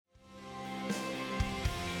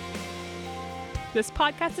This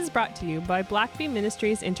podcast is brought to you by Blackaby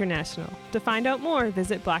Ministries International. To find out more,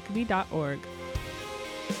 visit blackaby.org.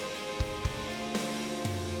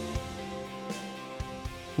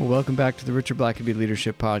 Well, welcome back to the Richard Blackaby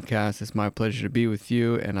Leadership Podcast. It's my pleasure to be with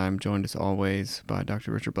you, and I'm joined as always by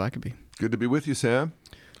Dr. Richard Blackaby. Good to be with you, Sam.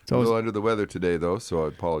 It's I'm always, a little under the weather today, though, so I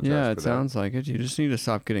apologize for that. Yeah, it sounds like it. You just need to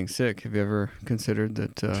stop getting sick. Have you ever considered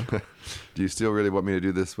that? Do you still really want me to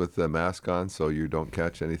do this with the mask on so you don't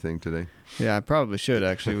catch anything today? Yeah, I probably should,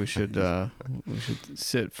 actually. We should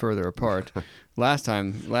sit further apart. Last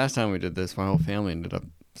time we did this, my whole family ended up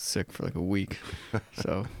sick for like a week.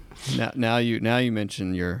 So now you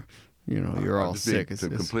mention you're all sick. It's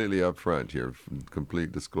completely upfront here,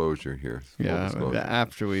 complete disclosure here. Yeah, disclosure.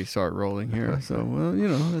 After we start rolling here. So,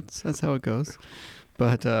 well, that's how it goes.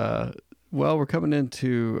 But, we're coming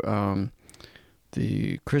into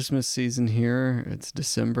the Christmas season here. It's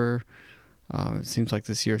December. It seems like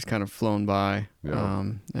this year's kind of flown by. Yeah.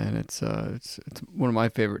 And it's one of my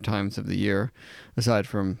favorite times of the year, aside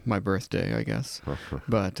from my birthday, I guess.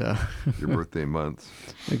 But your birthday month.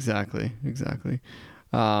 Exactly.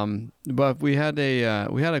 But we had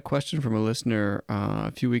a question from a listener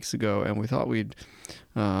a few weeks ago, and we thought we'd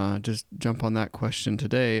just jump on that question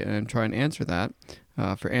today and try and answer that.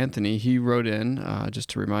 For Anthony, he wrote in, just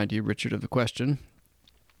to remind you, Richard, of the question.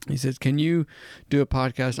 He says, can you do a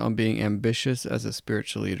podcast on being ambitious as a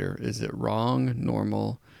spiritual leader? Is it wrong,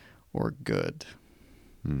 normal, or good?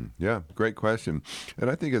 Yeah, great question. And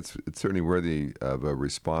I think it's certainly worthy of a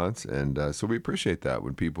response. And so we appreciate that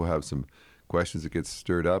when people have some questions that get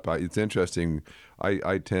stirred up. It's interesting.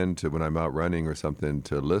 I tend to, when I'm out running or something,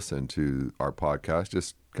 to listen to our podcast,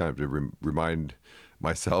 just kind of to remind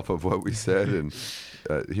myself of what we said and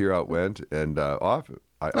hear how it went. And often,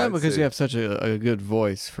 because you have such a good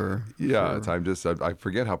voice for. Yeah, I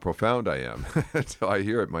forget how profound I am until I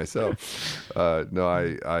hear it myself. But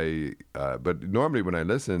normally when I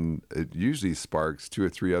listen, it usually sparks two or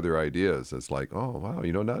three other ideas. It's like, oh wow,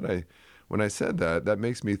 when I said that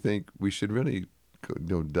makes me think we should really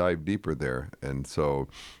dive deeper there. And so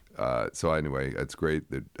anyway, it's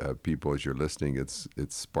great that people, as you're listening, it's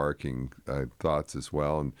sparking thoughts as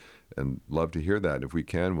well, and love to hear that. If we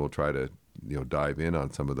can, we'll try to dive in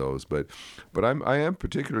on some of those. But I am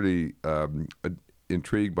particularly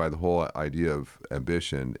intrigued by the whole idea of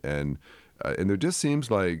ambition, and there just seems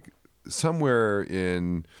like somewhere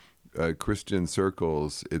in Christian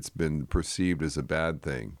circles, it's been perceived as a bad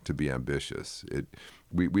thing to be ambitious.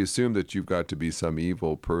 We assume that you've got to be some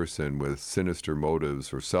evil person with sinister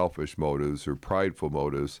motives or selfish motives or prideful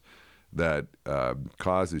motives that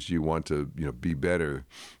causes you want to be better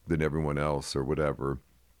than everyone else or whatever.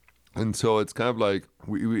 And so it's kind of like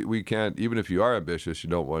we can't, even if you are ambitious, you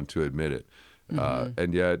don't want to admit it. Mm-hmm.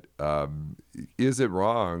 And yet, is it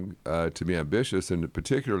wrong to be ambitious, and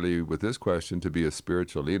particularly with this question, to be a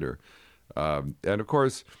spiritual leader? And of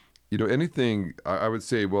course, anything, I would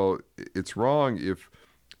say, well, it's wrong if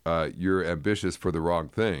you're ambitious for the wrong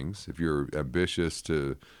things. If you're ambitious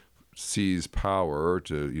to seize power,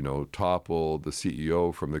 to topple the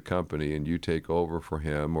CEO from the company and you take over for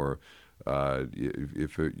him, or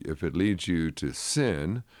if it leads you to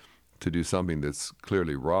sin, to do something that's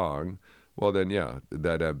clearly wrong, well then, yeah,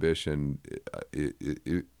 that ambition.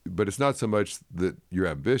 But it's not so much that you're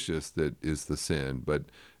ambitious that is the sin, but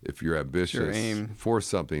if you're ambitious for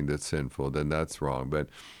something that's sinful, then that's wrong.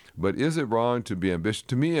 But is it wrong to be ambitious?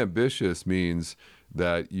 To me, ambitious means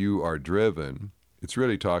that you are driven. It's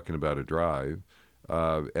really talking about a drive.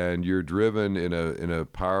 And you're driven in a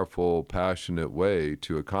powerful, passionate way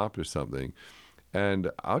to accomplish something. And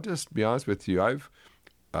I'll just be honest with you,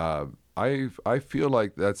 I feel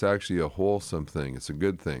like that's actually a wholesome thing. It's a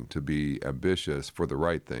good thing to be ambitious for the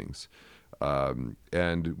right things. And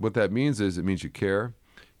what that means is, it means you care.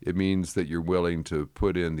 It means that you're willing to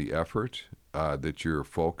put in the effort, that you're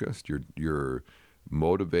focused, you're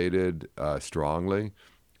motivated strongly.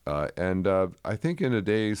 And I think in a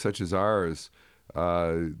day such as ours,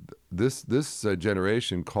 this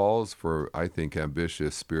generation calls for, I think,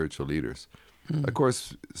 ambitious spiritual leaders. Of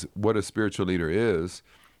course, what a spiritual leader is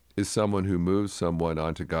someone who moves someone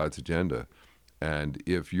onto God's agenda. And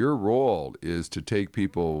if your role is to take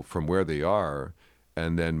people from where they are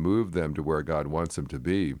and then move them to where God wants them to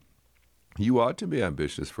be, you ought to be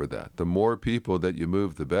ambitious for that. The more people that you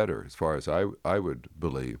move, the better, as far as I would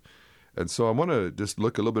believe. And so I want to just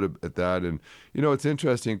look a little bit at that. And, it's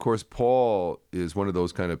interesting. Of course, Paul is one of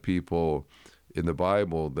those kind of people in the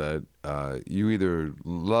Bible that you either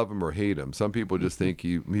love him or hate him. Some people just think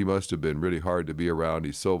he must have been really hard to be around.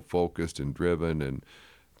 He's so focused and driven and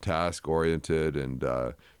task-oriented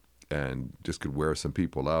and just could wear some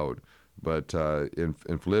people out. But in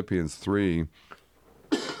Philippians 3,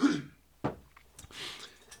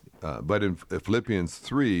 Philippians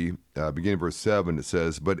 3, beginning verse 7, it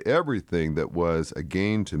says, "But everything that was a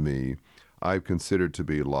gain to me, I've considered to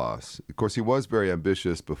be loss." Of course, he was very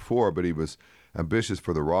ambitious before, but he was ambitious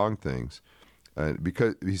for the wrong things.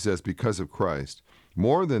 Because he says, because of Christ.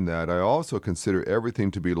 "More than that, I also consider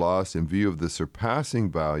everything to be lost in view of the surpassing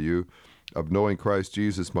value of knowing Christ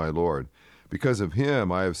Jesus my Lord. Because of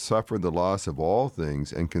him, I have suffered the loss of all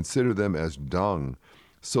things and consider them as dung,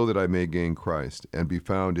 so that I may gain Christ and be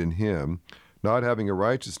found in him, not having a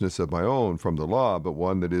righteousness of my own from the law, but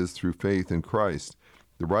one that is through faith in Christ,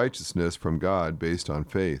 the righteousness from God based on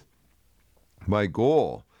faith. My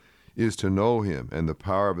goal is to know him and the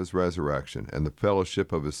power of his resurrection and the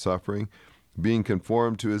fellowship of his suffering, being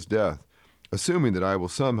conformed to his death, assuming that I will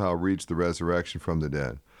somehow reach the resurrection from the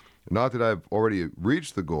dead. Not that I have already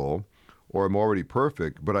reached the goal or am already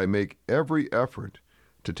perfect, but I make every effort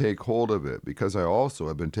to take hold of it, because I also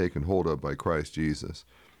have been taken hold of by Christ Jesus.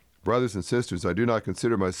 Brothers and sisters, I do not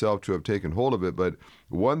consider myself to have taken hold of it, but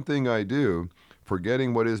one thing I do,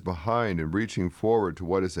 forgetting what is behind and reaching forward to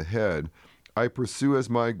what is ahead, I pursue as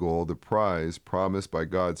my goal the prize promised by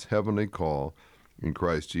God's heavenly call in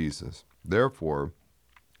Christ Jesus. Therefore,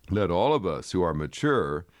 let all of us who are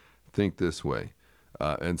mature think this way."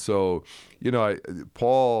 And so,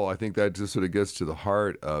 Paul, I think that just sort of gets to the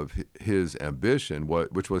heart of his ambition,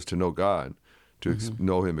 which was to know God, to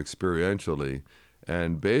know him experientially,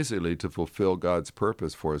 and basically to fulfill God's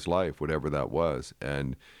purpose for his life, whatever that was.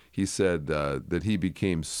 And he said that he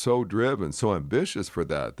became so driven, so ambitious for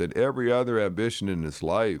that every other ambition in his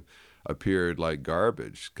life appeared like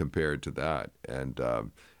garbage compared to that. And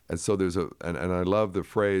so there's and I love the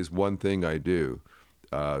phrase, "one thing I do."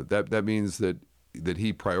 That means that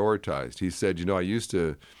he prioritized. He said, I used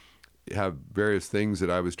to have various things that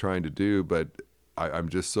I was trying to do, but I'm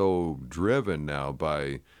just so driven now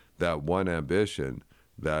by that one ambition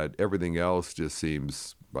that everything else just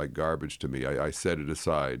seems like garbage to me. I set it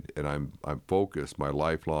aside, and I'm focused, my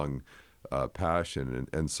lifelong passion.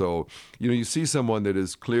 And so, you see someone that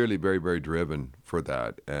is clearly very, very driven for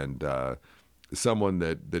that, and someone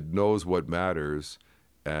that knows what matters,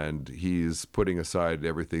 and he's putting aside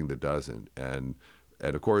everything that doesn't. And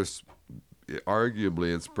of course,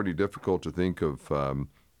 arguably, it's pretty difficult to think of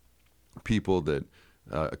people that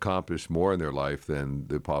accomplished more in their life than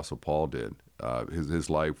the Apostle Paul did. His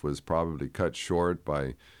life was probably cut short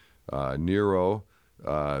by Nero.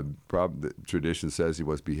 Probably the tradition says he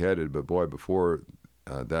was beheaded, but boy, before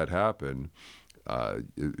that happened,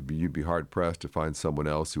 you'd be hard pressed to find someone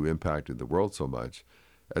else who impacted the world so much.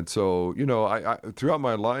 And so, I throughout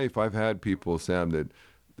my life, I've had people, Sam, that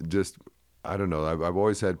just, I don't know, I've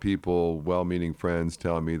always had people, well-meaning friends,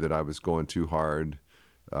 telling me that I was going too hard,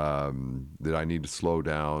 that I need to slow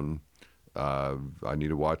down, I need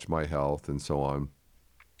to watch my health, and so on.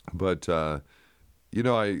 But, I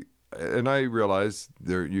realize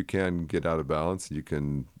you can get out of balance. You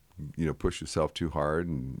can, push yourself too hard,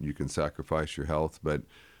 and you can sacrifice your health. But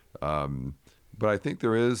I think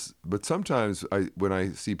there is. But sometimes when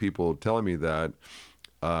I see people telling me that,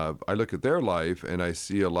 I look at their life and I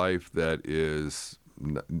see a life that is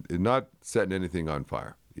not setting anything on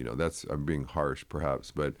fire. I'm being harsh,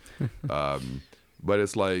 perhaps, but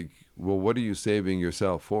it's like, well, what are you saving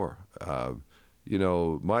yourself for?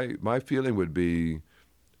 My feeling would be,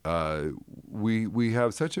 we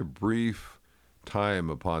have such a brief time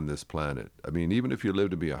upon this planet. I mean, even if you live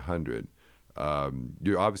to be 100,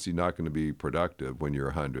 you're obviously not going to be productive when you're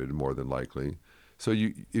 100, more than likely. So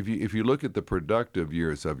if you look at the productive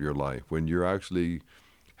years of your life, when you actually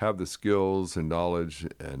have the skills and knowledge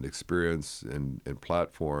and experience and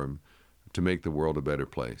platform to make the world a better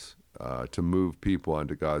place, to move people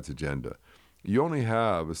onto God's agenda, you only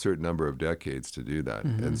have a certain number of decades to do that.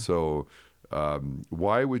 And so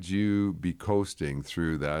why would you be coasting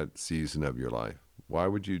through that season of your life? Why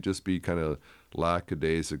would you just be kind of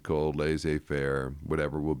lackadaisical, laissez-faire,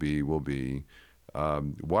 whatever will be, will be?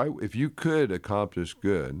 Why, if you could accomplish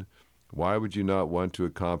good, why would you not want to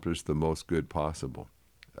accomplish the most good possible?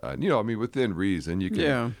 Within reason, you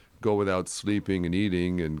can go without sleeping and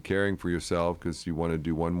eating and caring for yourself because you want to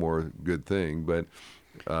do one more good thing. But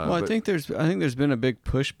I think there's been a big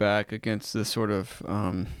pushback against this sort of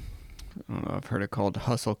I don't know, I've heard it called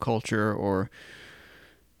hustle culture, or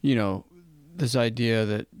this idea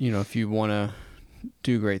that if you want to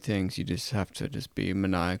do great things, you just have to just be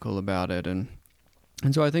maniacal about it, and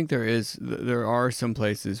so I think there are some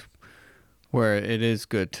places where it is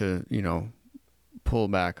good to pull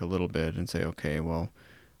back a little bit and say, okay, well,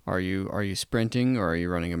 are you sprinting or are you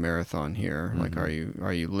running a marathon here? Like, are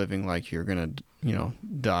you living like you're gonna,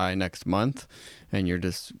 die next month, and you're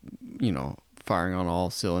just, firing on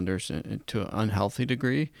all cylinders to an unhealthy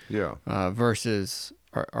degree? Yeah. Versus,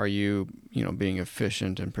 are you, being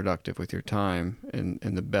efficient and productive with your time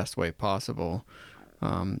in the best way possible?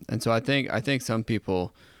 And so I think some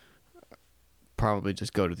people probably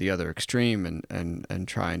just go to the other extreme and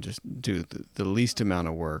try and just do the least amount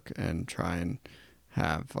of work and try and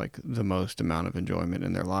have like the most amount of enjoyment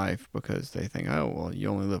in their life, because they think, oh, well, you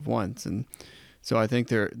only live once. And so I think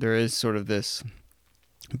there is sort of this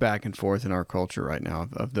back and forth in our culture right now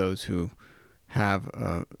of those who have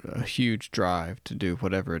a huge drive to do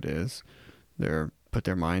whatever it is they're put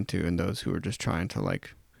their mind to, and those who are just trying to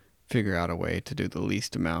like figure out a way to do the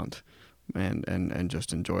least amount and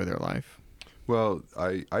just enjoy their life. Well,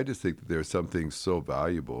 I just think that there's something so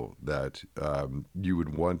valuable that you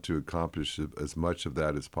would want to accomplish as much of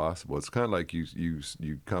that as possible. It's kind of like you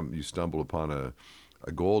stumble upon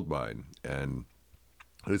a gold mine, and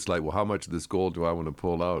it's like, well, how much of this gold do I want to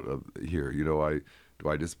pull out of here? Do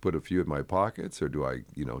I just put a few in my pockets, or do I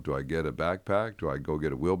get a backpack? Do I go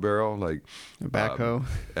get a wheelbarrow, like a backhoe?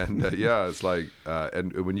 It's like,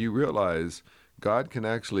 and when you realize God can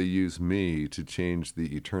actually use me to change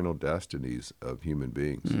the eternal destinies of human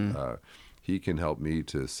beings. He can help me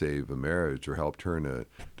to save a marriage, or help turn a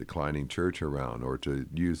declining church around, or to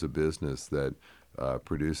use a business that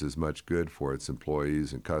produces much good for its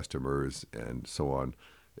employees and customers and so on,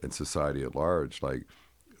 and society at large. Like,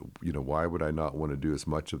 why would I not want to do as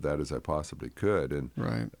much of that as I possibly could? And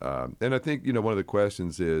right. And I think one of the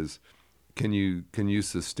questions is, can you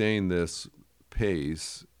sustain this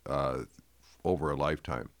pace over a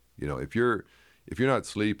lifetime? If you're not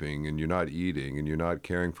sleeping and you're not eating and you're not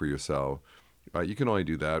caring for yourself, you can only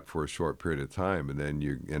do that for a short period of time, and then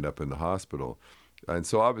you end up in the hospital. And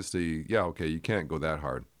so obviously, you can't go that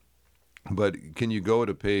hard. But can you go at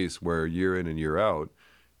a pace where year in and year out,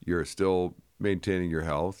 you're still maintaining your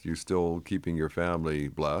health, you're still keeping your family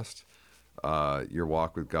blessed, your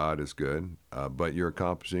walk with God is good, but you're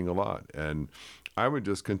accomplishing a lot? And I would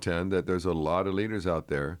just contend that there's a lot of leaders out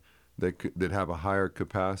there that have a higher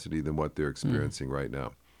capacity than what they're experiencing right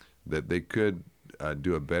now, that they could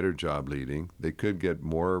do a better job leading, they could get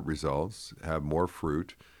more results, have more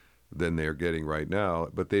fruit than they're getting right now,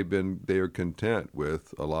 but they are content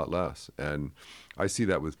with a lot less. And I see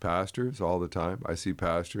that with pastors all the time. I see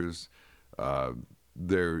pastors,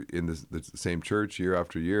 they're in the same church year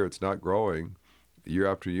after year. It's not growing. Year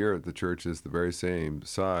after year, the church is the very same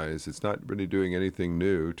size. It's not really doing anything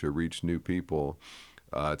new to reach new people.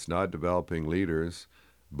 It's not developing leaders,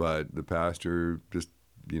 but the pastor just,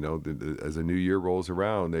 as a new year rolls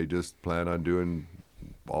around, they just plan on doing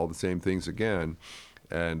all the same things again.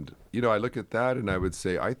 And, I look at that and I would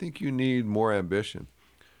say, I think you need more ambition.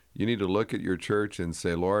 You need to look at your church and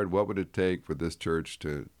say, Lord, what would it take for this church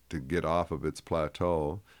to get off of its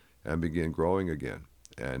plateau and begin growing again?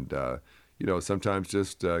 And, sometimes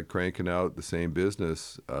just cranking out the same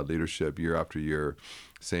business leadership year after year,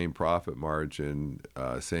 same profit margin,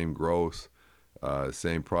 same growth,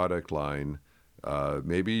 same product line.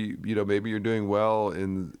 Maybe you're doing well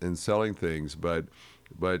in selling things, but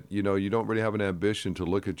you don't really have an ambition to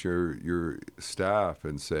look at your staff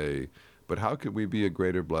and say, but how could we be a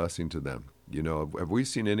greater blessing to them? Have we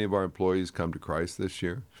seen any of our employees come to Christ this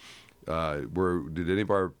year? Did any of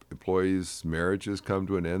our employees' marriages come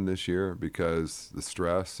to an end this year because the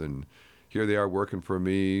stress? And here they are working for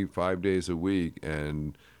me 5 days a week,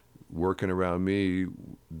 and working around me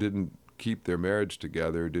didn't keep their marriage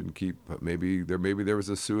together. Maybe there was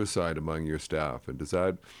a suicide among your staff. And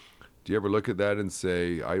do you ever look at that and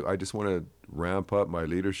say, I just want to ramp up my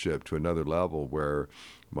leadership to another level where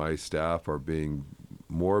my staff are being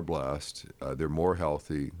more blessed, they're more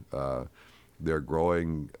healthy, they're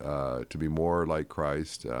growing to be more like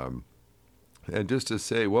Christ. And just to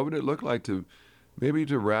say, what would it look like to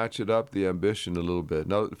ratchet up the ambition a little bit?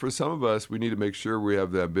 Now, for some of us, we need to make sure we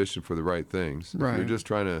have the ambition for the right things. Right. If you're just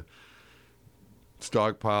trying to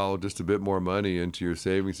stockpile just a bit more money into your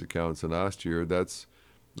savings accounts than last year, that's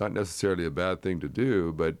not necessarily a bad thing to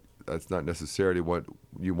do, but that's not necessarily what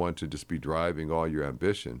you want to just be driving all your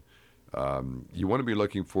ambition. You want to be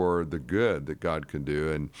looking for the good that God can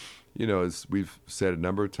do. And, as we've said a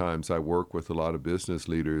number of times, I work with a lot of business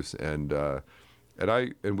leaders, and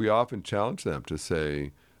we often challenge them to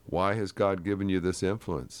say, why has God given you this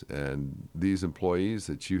influence and these employees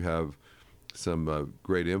that you have some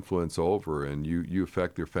great influence over, and you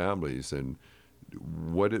affect their families? And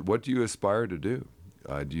what do you aspire to do?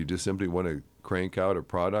 Do you just simply want to crank out a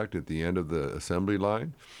product at the end of the assembly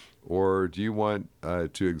line? Or do you want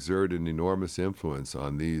to exert an enormous influence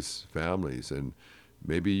on these families? And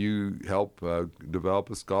maybe you help develop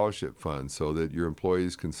a scholarship fund so that your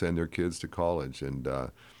employees can send their kids to college, and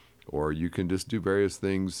or you can just do various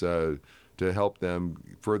things to help them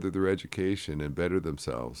further their education and better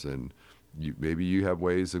themselves. And maybe you have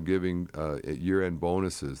ways of giving year-end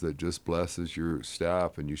bonuses that just blesses your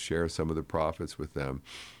staff, and you share some of the profits with them.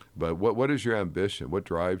 But what is your ambition? What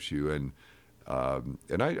drives you? And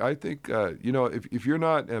I think if you're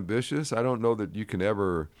not ambitious, I don't know that you can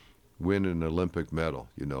ever win an Olympic medal.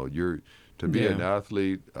 To be an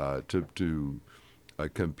athlete, to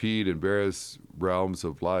compete in various realms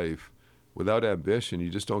of life, without ambition, you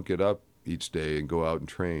just don't get up each day and go out and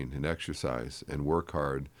train and exercise and work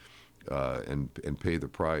hard and pay the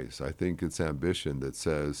price. I think it's ambition that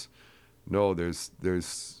says, no,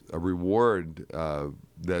 there's a reward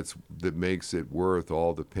that makes it worth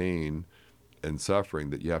all the pain and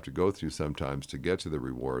suffering that you have to go through sometimes to get to the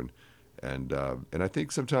reward. And I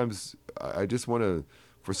think sometimes I just want to,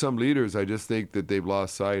 for some leaders, I just think that they've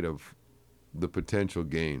lost sight of the potential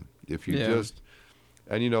gain. If you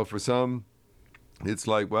for some, it's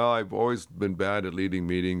like, well, I've always been bad at leading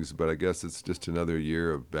meetings, but I guess it's just another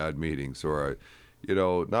year of bad meetings. Or,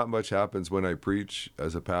 not much happens when I preach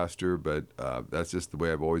as a pastor, but that's just the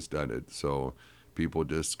way I've always done it. So people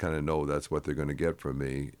just kind of know that's what they're going to get from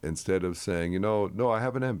me, instead of saying, no, I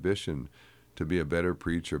have an ambition to be a better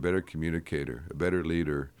preacher, a better communicator, a better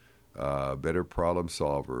leader, a better problem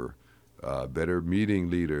solver, a better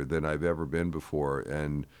meeting leader than I've ever been before.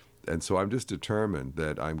 And so I'm just determined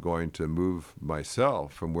that I'm going to move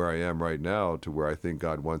myself from where I am right now to where I think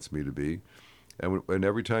God wants me to be. And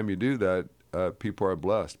every time you do that, people are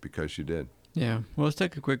blessed because you did. Yeah. Well, let's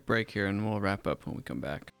take a quick break here, and we'll wrap up when we come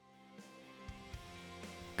back.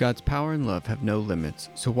 God's power and love have no limits,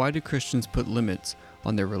 so why do Christians put limits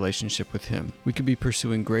on their relationship with Him? We could be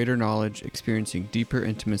pursuing greater knowledge, experiencing deeper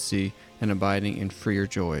intimacy, and abiding in freer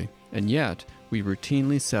joy. And yet, we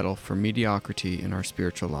routinely settle for mediocrity in our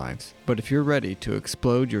spiritual lives. But if you're ready to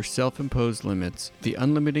explode your self-imposed limits, the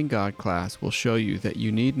Unlimiting God class will show you that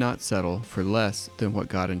you need not settle for less than what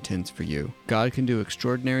God intends for you. God can do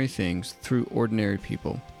extraordinary things through ordinary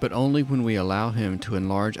people, but only when we allow Him to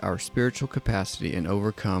enlarge our spiritual capacity and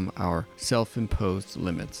overcome our self-imposed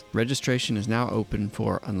limits. Registration is now open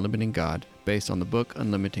for Unlimiting God, based on the book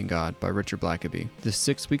Unlimiting God by Richard Blackaby. This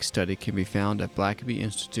 6-week study can be found at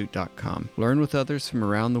blackabyinstitute.com. Learn with others from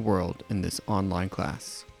around the world in this online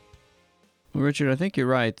class. Well, Richard, I think you're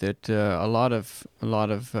right that a lot of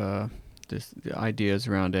the ideas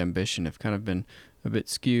around ambition have kind of been a bit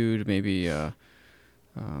skewed, maybe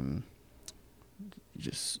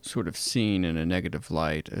just sort of seen in a negative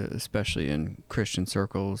light, especially in Christian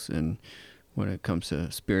circles and when it comes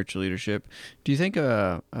to spiritual leadership. Do you think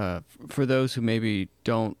for those who maybe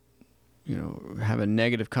don't, have a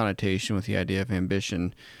negative connotation with the idea of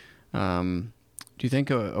ambition, do you think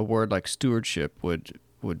a word like stewardship would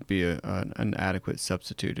be an adequate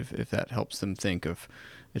substitute if that helps them think of,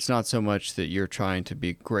 it's not so much that you're trying to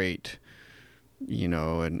be great,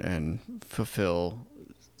 and fulfill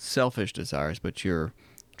selfish desires, but you're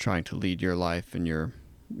trying to lead your life and your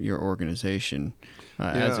organization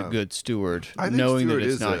as a good steward, knowing that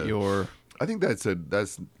it's not your. I think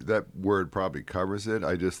that word probably covers it.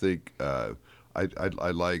 I just think I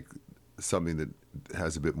like something that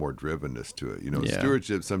has a bit more drivenness to it.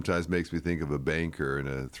 Stewardship sometimes makes me think of a banker in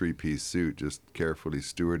a 3-piece suit just carefully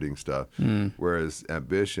stewarding stuff. Whereas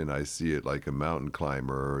ambition, I see it like a mountain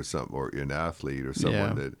climber or something, or an athlete or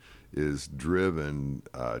someone that is driven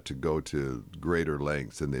to go to greater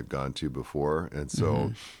lengths than they've gone to before. And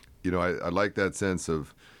so, I like that sense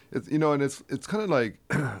of, and it's kind of like,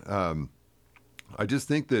 I just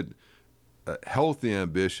think that healthy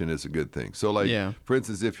ambition is a good thing. So for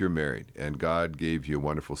instance, if you're married and God gave you a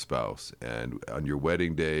wonderful spouse, and on your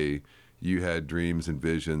wedding day, you had dreams and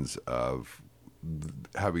visions of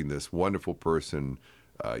having this wonderful person,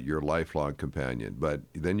 your lifelong companion. But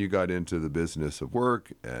then you got into the business of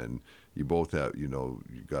work, and you both have, you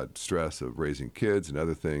got stress of raising kids and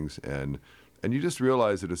other things. And you just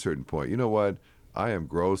realize at a certain point, you know what? I am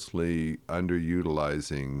grossly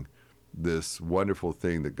underutilizing this wonderful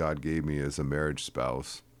thing that God gave me as a marriage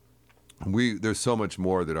spouse. There's so much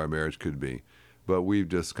more that our marriage could be, but we've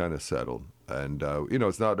just kind of settled. And,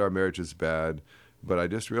 it's not our marriage is bad, but I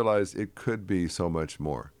just realized it could be so much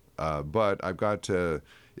more. But I've got to,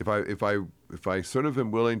 if I sort of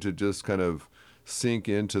am willing to just kind of sink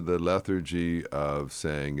into the lethargy of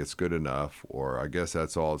saying it's good enough, or I guess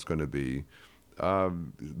that's all it's going to be,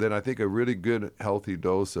 then I think a really good, healthy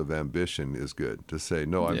dose of ambition is good. To say,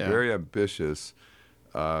 no, I'm very ambitious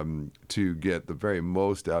to get the very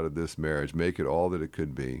most out of this marriage, make it all that it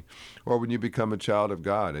could be. Or when you become a child of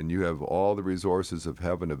God and you have all the resources of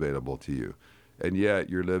heaven available to you, and yet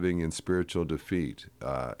you're living in spiritual defeat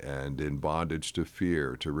and in bondage to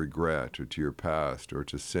fear, to regret, or to your past, or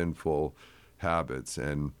to sinful habits,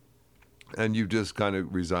 and you've just kind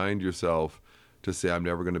of resigned yourself to say, I'm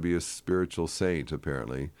never going to be a spiritual saint,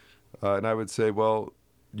 apparently. And I would say, well,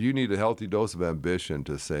 you need a healthy dose of ambition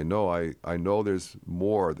to say, no, I know there's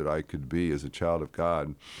more that I could be as a child of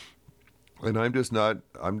God. And I'm just not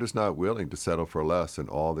willing to settle for less than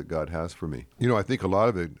all that God has for me. You know, I think a lot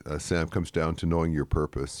of it, Sam, comes down to knowing your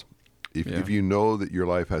purpose. If you know that your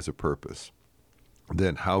life has a purpose,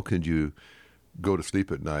 then how could you go to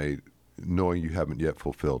sleep at night knowing you haven't yet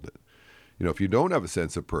fulfilled it? You know, if you don't have a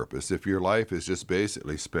sense of purpose, if your life is just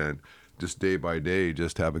basically spent just day by day,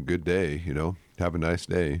 just have a good day, you know, have a nice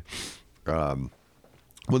day, well,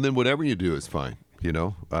 then whatever you do is fine, you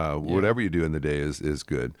know. Whatever you do in the day is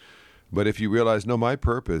good. But if you realize, no, my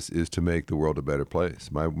purpose is to make the world a better place.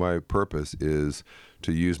 My purpose is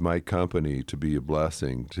to use my company to be a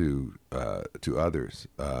blessing to others.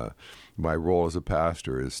 My role as a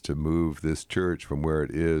pastor is to move this church from where it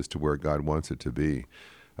is to where God wants it to be.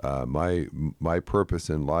 My purpose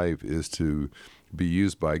in life is to be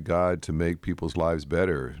used by God to make people's lives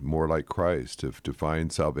better, more like Christ, to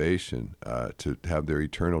find salvation, to have their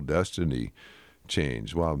eternal destiny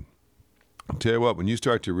change. Well, I'll tell you what, when you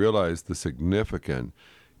start to realize the significant,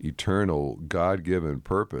 eternal, God-given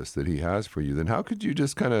purpose that he has for you, then how could you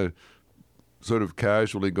just kind of sort of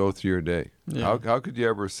casually go through your day? Yeah. How could you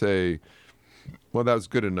ever say, well, that was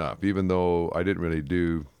good enough, even though I didn't really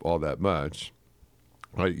do all that much?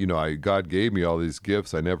 God gave me all these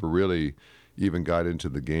gifts. I never really even got into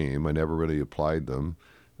the game. I never really applied them.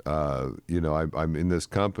 I'm in this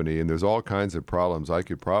company, and there's all kinds of problems I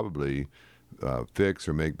could probably fix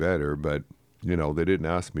or make better, but they didn't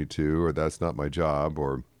ask me to, or that's not my job,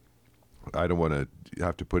 or I don't want to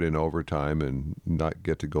have to put in overtime and not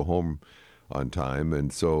get to go home on time,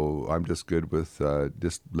 and so I'm just good with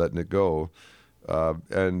just letting it go.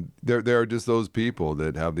 And there are just those people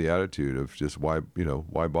that have the attitude of just why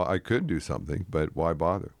I could do something, but why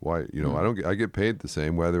bother? Why I get paid the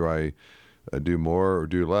same whether I do more or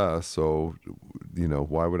do less. So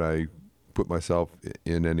why would I put myself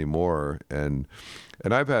in any more? And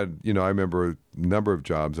I've had I remember a number of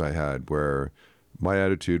jobs I had where my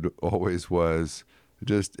attitude always was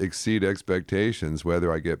just exceed expectations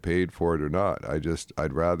whether I get paid for it or not.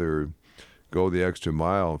 I'd rather go the extra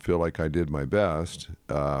mile and feel like I did my best,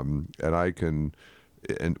 and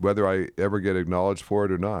whether I ever get acknowledged for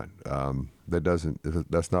it or not,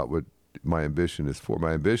 that's not what my ambition is for.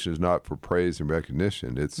 My ambition is not for praise and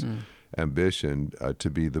recognition. It's ambition to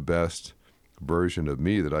be the best version of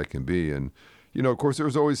me that I can be. And of course,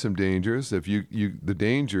 there's always some dangers. If the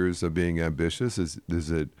dangers of being ambitious is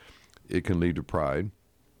that it can lead to pride.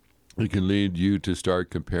 It can lead you to start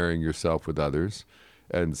comparing yourself with others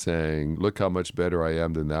and saying, look how much better I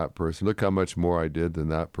am than that person. Look how much more I did than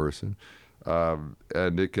that person.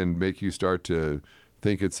 And it can make you start to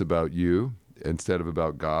think it's about you instead of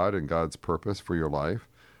about God and God's purpose for your life.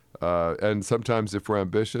 And sometimes if we're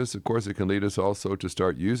ambitious, of course, it can lead us also to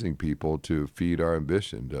start using people to feed our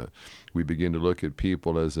ambition. We begin to look at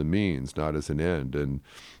people as a means, not as an end.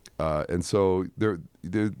 And so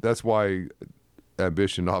that's why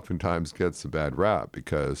ambition oftentimes gets a bad rap,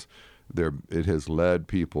 because it has led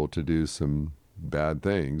people to do some bad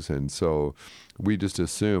things. And so we just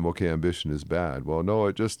assume, okay, ambition is bad. Well, no,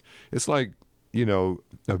 it's like, a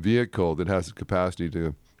vehicle that has the capacity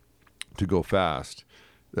to go fast.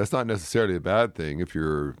 That's not necessarily a bad thing if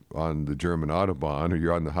you're on the German Autobahn or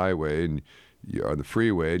you're on the highway and you're on the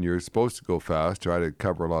freeway and you're supposed to go fast, try to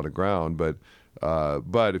cover a lot of ground. But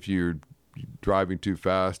if you're driving too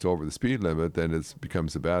fast over the speed limit, then it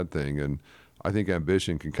becomes a bad thing. And I think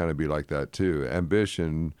ambition can kind of be like that too.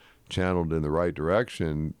 Ambition channeled in the right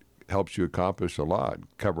direction helps you accomplish a lot,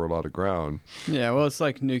 cover a lot of ground. Yeah, well, it's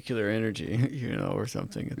like nuclear energy, or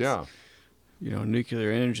something. Yeah.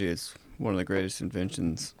 Nuclear energy is one of the greatest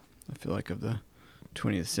inventions, I feel like, of the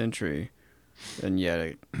 20th century, and yet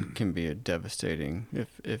it can be a devastating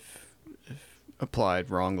if applied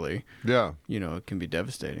wrongly. Yeah. It can be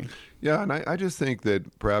devastating. Yeah, and I just think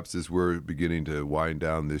that perhaps as we're beginning to wind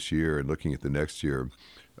down this year and looking at the next year,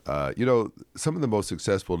 some of the most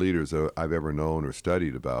successful leaders I've ever known or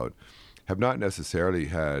studied about have not necessarily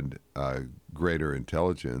had greater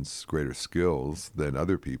intelligence, greater skills than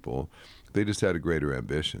other people. They just had a greater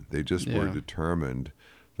ambition. They just were determined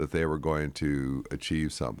that they were going to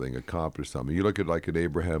achieve something, accomplish something. You look at like an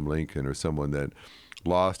Abraham Lincoln or someone that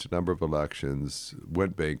lost a number of elections,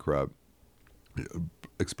 went bankrupt,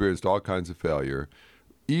 experienced all kinds of failure,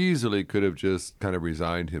 easily could have just kind of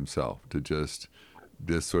resigned himself to just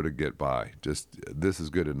sort of get by. Just, this is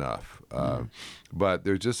good enough. But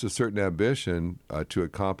there's just a certain ambition to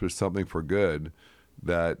accomplish something for good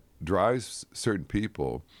that drives certain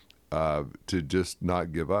people to just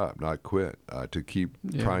not give up, not quit, to keep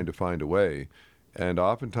trying to find a way. And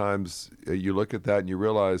oftentimes you look at that and you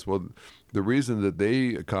realize, well, the reason that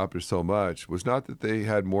they accomplished so much was not that they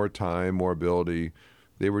had more time, more ability.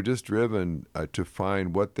 They were just driven to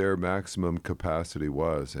find what their maximum capacity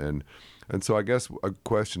was. And so I guess a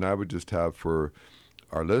question I would just have for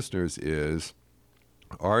our listeners is,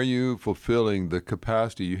 are you fulfilling the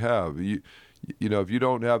capacity you have? You know, if you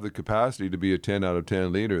don't have the capacity to be a 10 out of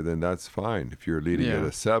 10 leader, then that's fine if you're leading at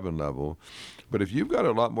a 7 level. But if you've got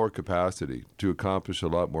a lot more capacity to accomplish a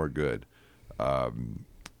lot more good, but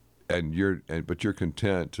you're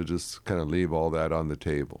content to just kind of leave all that on the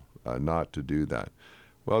table, not to do that,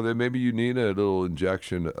 well, then maybe you need a little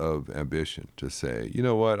injection of ambition to say, you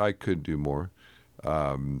know what, I could do more.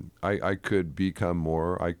 I could become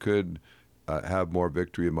more. I could have more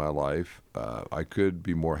victory in my life. I could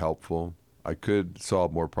be more helpful. I could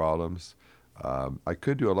solve more problems. I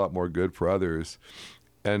could do a lot more good for others,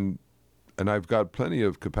 and I've got plenty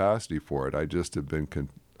of capacity for it. I've just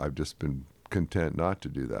been content not to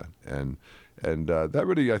do that, and that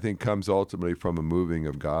really, I think, comes ultimately from a moving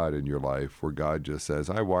of God in your life, where God just says,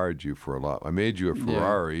 "I wired you for a lot. I made you a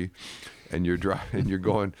Ferrari, and you're driving, you're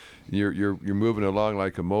going, you're moving along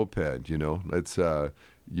like a moped. You know, it's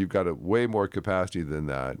you've got a way more capacity than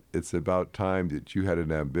that. It's about time that you had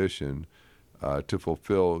an ambition." To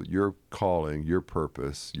fulfill your calling, your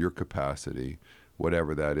purpose, your capacity,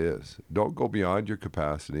 whatever that is. Don't go beyond your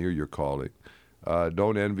capacity or your calling.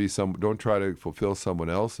 Don't envy don't try to fulfill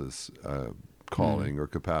someone else's calling or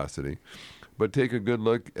capacity. But take a good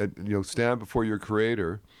look at, stand before your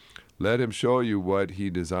Creator, let Him show you what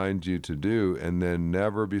He designed you to do, and then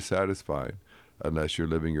never be satisfied unless you're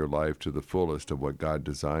living your life to the fullest of what God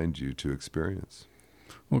designed you to experience.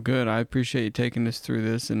 Well, good. I appreciate you taking us through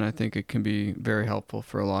this, and I think it can be very helpful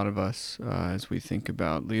for a lot of us as we think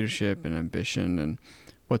about leadership and ambition and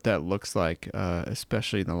what that looks like,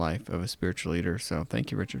 especially in the life of a spiritual leader. So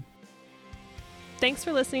thank you, Richard. Thanks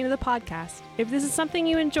for listening to the podcast. If this is something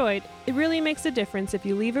you enjoyed, it really makes a difference if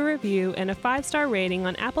you leave a review and a 5-star rating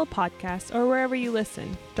on Apple Podcasts or wherever you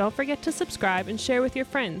listen. Don't forget to subscribe and share with your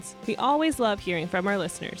friends. We always love hearing from our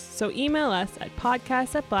listeners, so email us at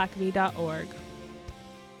podcast@blackaby.org.